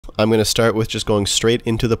I'm going to start with just going straight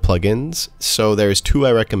into the plugins. So there's two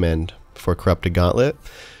I recommend for Corrupted Gauntlet.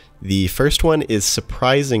 The first one is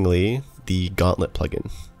surprisingly the Gauntlet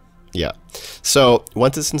plugin. Yeah. So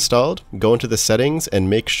once it's installed, go into the settings and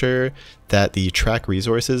make sure that the track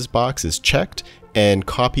resources box is checked and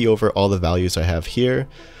copy over all the values I have here.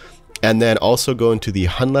 And then also go into the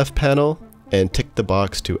Hunlef panel and tick the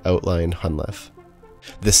box to outline Hunlef.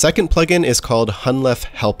 The second plugin is called Hunlef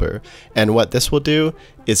Helper, and what this will do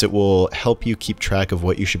is it will help you keep track of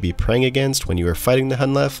what you should be praying against when you are fighting the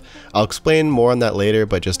Hunlef. I'll explain more on that later,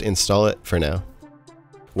 but just install it for now.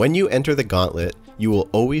 When you enter the Gauntlet, you will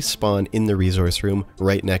always spawn in the resource room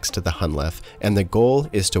right next to the Hunlef, and the goal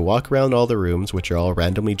is to walk around all the rooms, which are all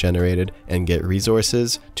randomly generated, and get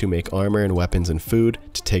resources to make armor and weapons and food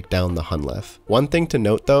to take down the Hunlef. One thing to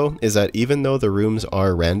note though is that even though the rooms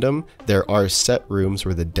are random, there are set rooms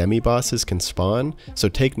where the demi-bosses can spawn, so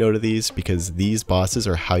take note of these because these bosses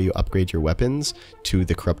are how you upgrade your weapons to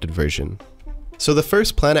the corrupted version. So the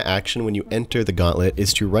first plan of action when you enter the Gauntlet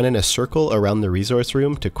is to run in a circle around the resource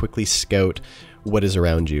room to quickly scout what is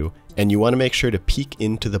around you, and you want to make sure to peek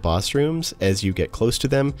into the boss rooms as you get close to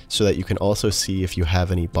them so that you can also see if you have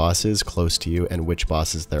any bosses close to you and which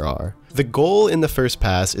bosses there are. The goal in the first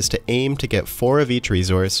pass is to aim to get 4 of each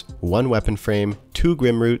resource, 1 weapon frame, 2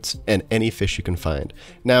 grim roots, and any fish you can find.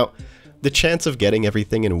 Now, the chance of getting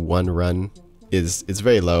everything in one run is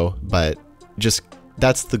very low, but just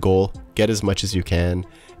that's the goal. Get as much as you can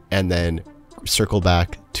and then circle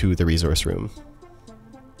back to the resource room.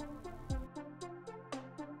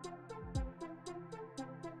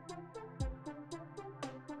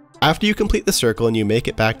 After you complete the circle and you make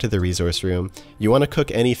it back to the resource room, you want to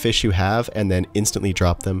cook any fish you have and then instantly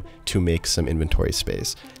drop them to make some inventory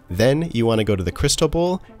space. Then you want to go to the crystal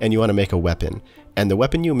bowl and you want to make a weapon. And the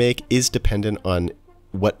weapon you make is dependent on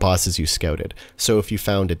what bosses you scouted. So if you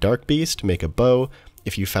found a dark beast, make a bow.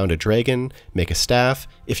 If you found a dragon, make a staff.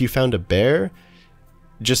 If you found a bear,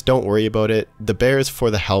 just don't worry about it. The bear is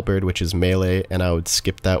for the halberd, which is melee, and I would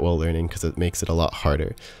skip that while learning because it makes it a lot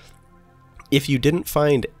harder. If you didn't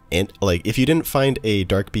find a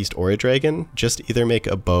dark beast or a dragon, just either make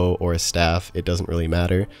a bow or a staff, it doesn't really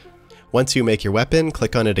matter. Once you make your weapon,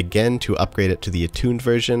 click on it again to upgrade it to the attuned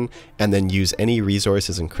version, and then use any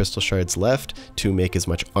resources and crystal shards left to make as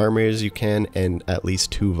much armor as you can and at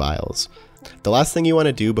least 2 vials. The last thing you want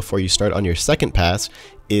to do before you start on your second pass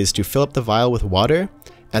is to fill up the vial with water,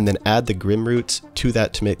 and then add the grim roots to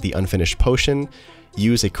that to make the unfinished potion.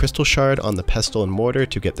 Use a crystal shard on the pestle and mortar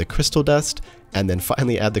to get the crystal dust, and then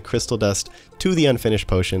finally add the crystal dust to the unfinished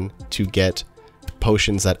potion to get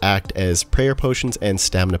potions that act as prayer potions and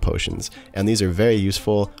stamina potions. And these are very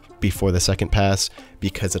useful before the second pass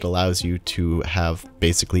because it allows you to have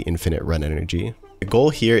basically infinite run energy. The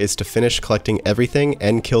goal here is to finish collecting everything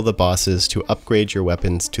and kill the bosses to upgrade your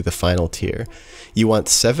weapons to the final tier. You want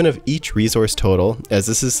 7 of each resource total, as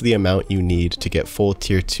this is the amount you need to get full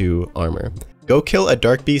tier 2 armor. Go kill a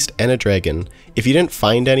dark beast and a dragon. If you didn't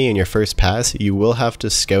find any in your first pass, you will have to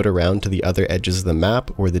scout around to the other edges of the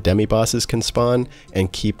map where the demi-bosses can spawn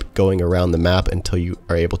and keep going around the map until you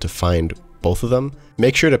are able to find both of them.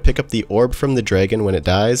 Make sure to pick up the orb from the dragon when it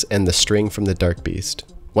dies and the string from the dark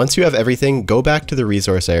beast. Once you have everything, go back to the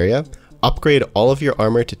resource area, upgrade all of your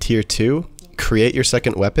armor to tier 2, create your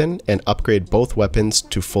second weapon, and upgrade both weapons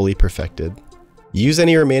to fully perfected. Use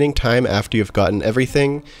any remaining time after you've gotten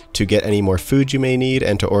everything to get any more food you may need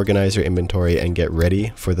and to organize your inventory and get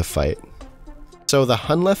ready for the fight. So the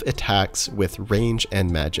Hunlef attacks with range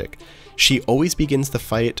and magic. She always begins the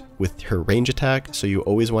fight with her range attack, so you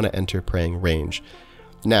always want to enter praying range.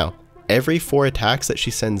 Now, every 4 attacks that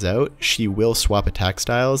she sends out, she will swap attack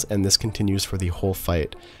styles, and this continues for the whole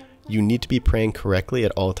fight. You need to be praying correctly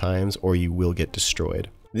at all times or you will get destroyed.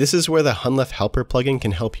 This is where the Hunlef Helper plugin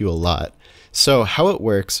can help you a lot. So how it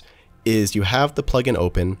works is you have the plugin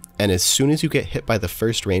open, and as soon as you get hit by the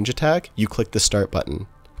first range attack, you click the start button.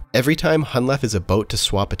 Every time Hunlef is about to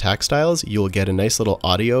swap attack styles, you'll get a nice little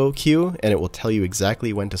audio cue, and it will tell you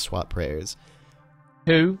exactly when to swap prayers.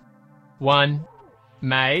 2, 1,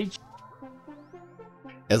 mage.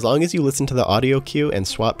 As long as you listen to the audio cue and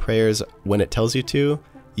swap prayers when it tells you to,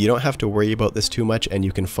 you don't have to worry about this too much and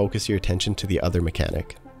you can focus your attention to the other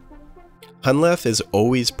mechanic. Hunlef is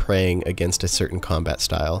always praying against a certain combat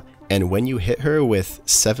style, and when you hit her with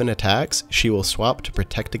 7 attacks, she will swap to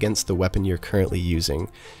protect against the weapon you're currently using.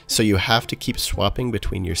 So you have to keep swapping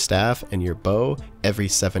between your staff and your bow every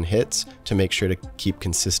 7 hits to make sure to keep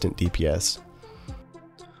consistent DPS.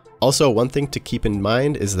 Also, one thing to keep in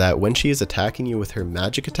mind is that when she is attacking you with her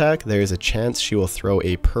magic attack, there is a chance she will throw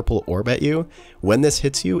a purple orb at you. When this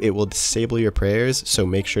hits you, it will disable your prayers, so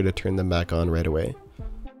make sure to turn them back on right away.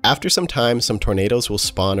 After some time, some tornadoes will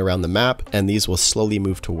spawn around the map, and these will slowly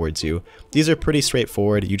move towards you. These are pretty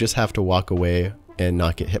straightforward, you just have to walk away and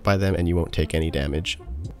not get hit by them and you won't take any damage.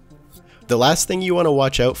 The last thing you want to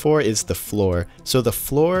watch out for is the floor. So the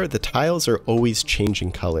floor, the tiles are always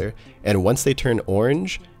changing color, and once they turn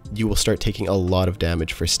orange, you will start taking a lot of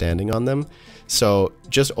damage for standing on them. So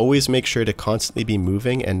just always make sure to constantly be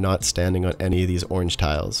moving and not standing on any of these orange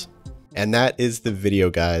tiles. And that is the video,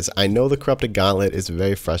 guys. I know the Corrupted Gauntlet is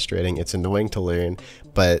very frustrating, it's annoying to learn,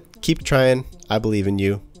 but keep trying, I believe in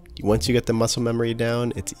you. Once you get the muscle memory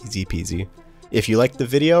down, it's easy peasy. If you liked the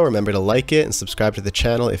video, remember to like it and subscribe to the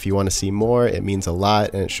channel if you want to see more. It means a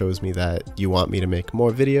lot and it shows me that you want me to make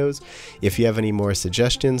more videos. If you have any more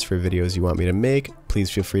suggestions for videos you want me to make, please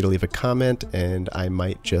feel free to leave a comment and I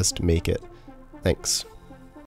might just make it. Thanks.